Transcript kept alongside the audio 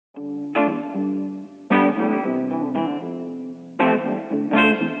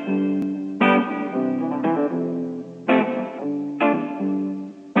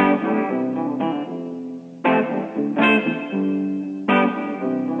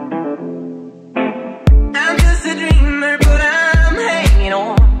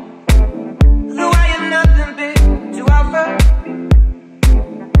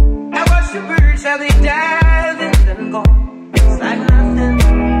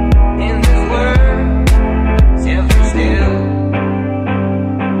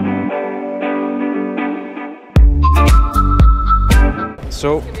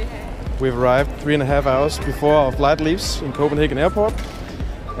So we've arrived 3.5 hours before our flight leaves in Copenhagen Airport,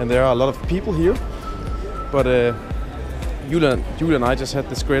 and there are a lot of people here. But Juel and I just had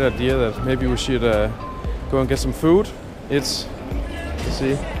this great idea that maybe we should go and get some food. It's, let's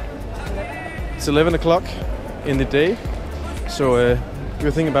see, it's 11 o'clock in the day, so we were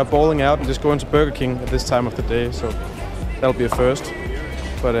thinking about bowling out and just going to Burger King at this time of the day. So that'll be a first.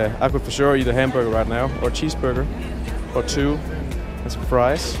 But I could for sure eat a hamburger right now, or a cheeseburger, or two, and some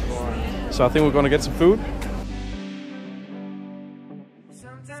fries. So I think we're gonna get some food.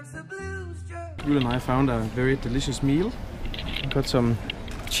 Juel and I found a very delicious meal. We got some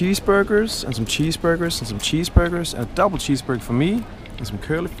cheeseburgers and some cheeseburgers and some cheeseburgers, and a double cheeseburger for me, and some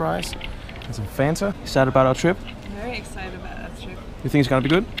curly fries, and some Fanta. Excited about our trip? Very excited about our trip. You think it's gonna be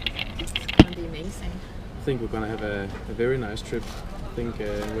good? It's gonna be amazing. I think we're gonna have a very nice trip. I think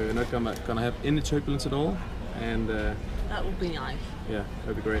we're not gonna have any turbulence at all, and that would be nice. Yeah,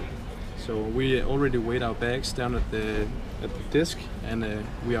 that'd be great. So we already weighed our bags down at the disc, and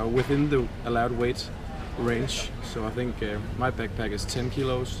we are within the allowed weight range. So I think my backpack is 10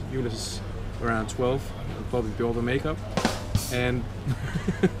 kilos, Juel's is around 12, and probably be all the makeup. And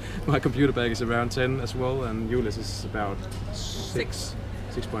my computer bag is around 10 as well, and Juel's is about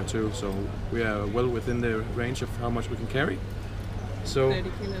 6.2. So we are well within the range of how much we can carry. So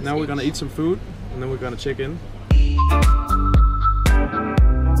now we're gonna eat some food, and then we're gonna check in.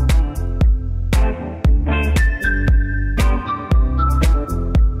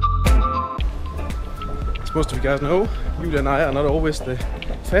 As most of you guys know, Juel and I are not always the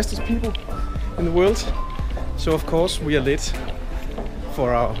fastest people in the world. So of course we are late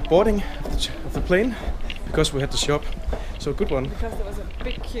for our boarding of the plane because we had to shop. So good one. Because there was a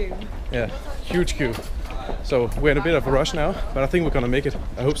big queue. Yeah, huge queue. So we're in a bit of a rush now, but I think we're gonna make it.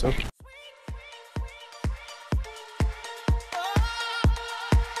 I hope so.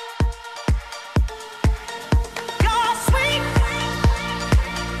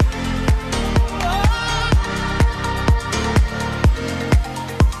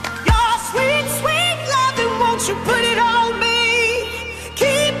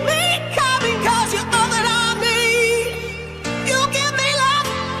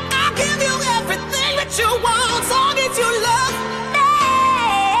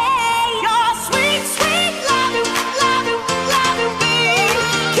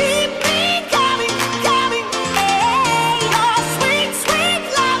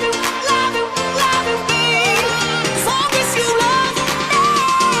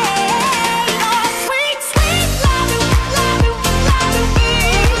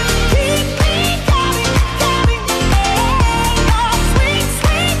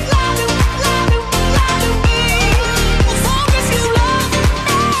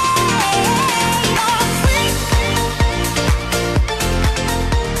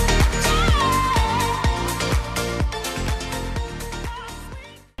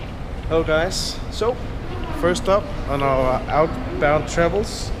 Hello guys, so first up on our outbound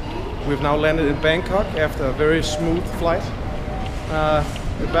travels, we've now landed in Bangkok after a very smooth flight.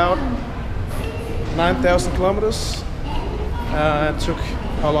 About 9,000 kilometers. It took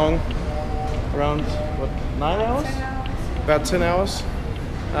how long? Around what, 9 hours? About 10 hours.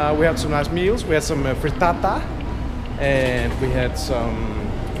 We had some nice meals. We had some frittata, and we had some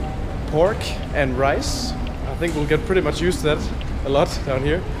pork and rice. I think we'll get pretty much used to that a lot down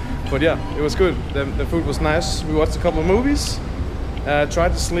here. But yeah, it was good. The food was nice. We watched a couple of movies.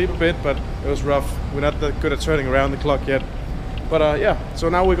 Tried to sleep a bit, but it was rough. We're not that good at turning around the clock yet. But yeah, so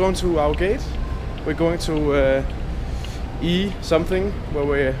now we're going to our gate. We're going to E something where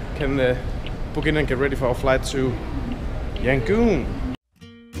we can book in and get ready for our flight to Yangon.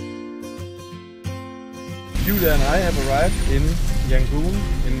 Juel and I have arrived in Yangon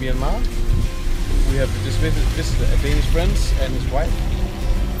in Myanmar. We have just visited a Danish friend and his wife,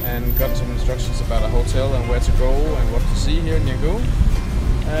 and got some instructions about a hotel and where to go and what to see here in Yangon.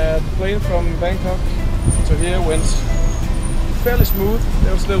 The plane from Bangkok to here went fairly smooth.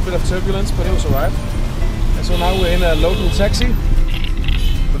 There was a little bit of turbulence, but it was alright. And so now we're in a local taxi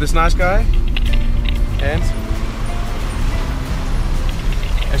with this nice guy. And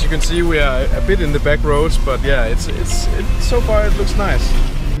as you can see, we are a bit in the back roads, but yeah, it's so far it looks nice.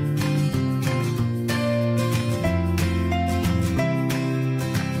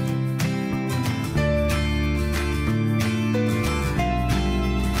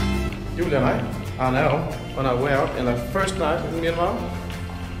 Juel and I are now on our way out, and our first night in Myanmar.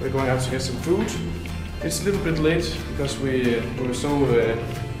 We're going out to get some food. It's a little bit late because we were so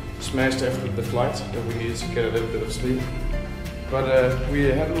smashed after the flight that we needed to get a little bit of sleep. But we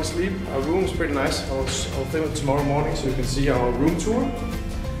had a little sleep. Our room is pretty nice. I'll film it tomorrow morning so you can see our room tour.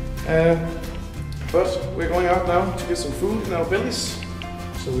 But we're going out now to get some food in our bellies,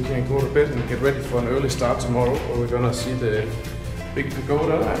 so we can go to bed and get ready for an early start tomorrow, where we're gonna see the big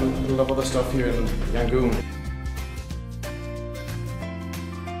pagoda and a lot of other stuff here in Yangon.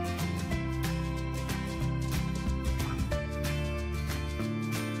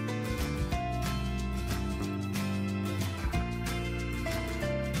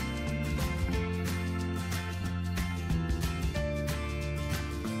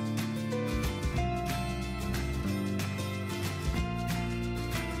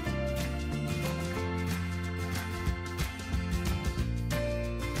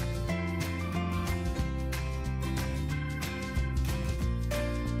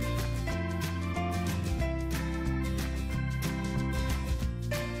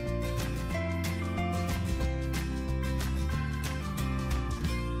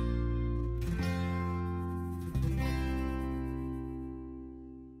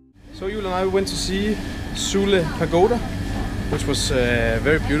 So Juel and I went to see Sule Pagoda, which was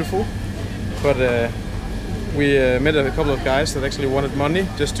very beautiful, but we met a couple of guys that actually wanted money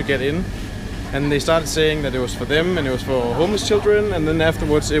just to get in, and they started saying that it was for them and it was for homeless children, and then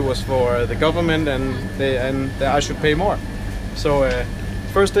afterwards it was for the government and that I should pay more. So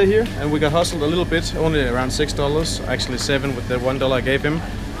first day here, and we got hustled a little bit, only around $6, actually $7 with the $1 I gave him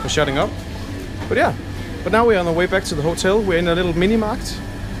for shutting up. But yeah, but now we're on the way back to the hotel. We're in a little mini market.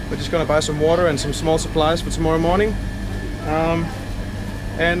 We're just gonna buy some water and some small supplies for tomorrow morning.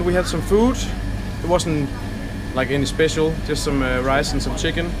 And we had some food. It wasn't like any special, just some rice and some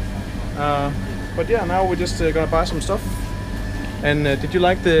chicken. But yeah, now we're just gonna buy some stuff. And did you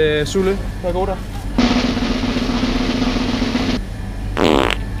like the Sule Pagoda?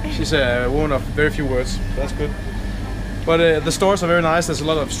 She's a woman of very few words, so that's good. But the stores are very nice. There's a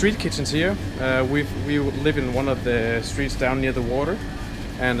lot of street kitchens here. We live in one of the streets down near the water.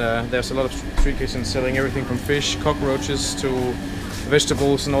 And there's a lot of street kitchens selling everything from fish, cockroaches to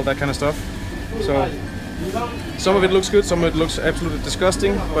vegetables and all that kind of stuff. So some of it looks good, some of it looks absolutely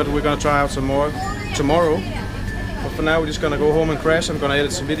disgusting, but we're gonna try out some more tomorrow. But for now we're just gonna go home and crash. I'm gonna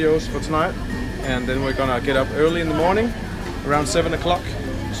edit some videos for tonight, and then we're gonna get up early in the morning, around 7 o'clock.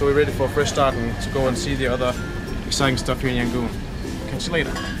 So we're ready for a fresh start and to go and see the other exciting stuff here in Yangon. Catch you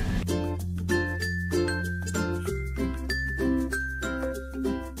later.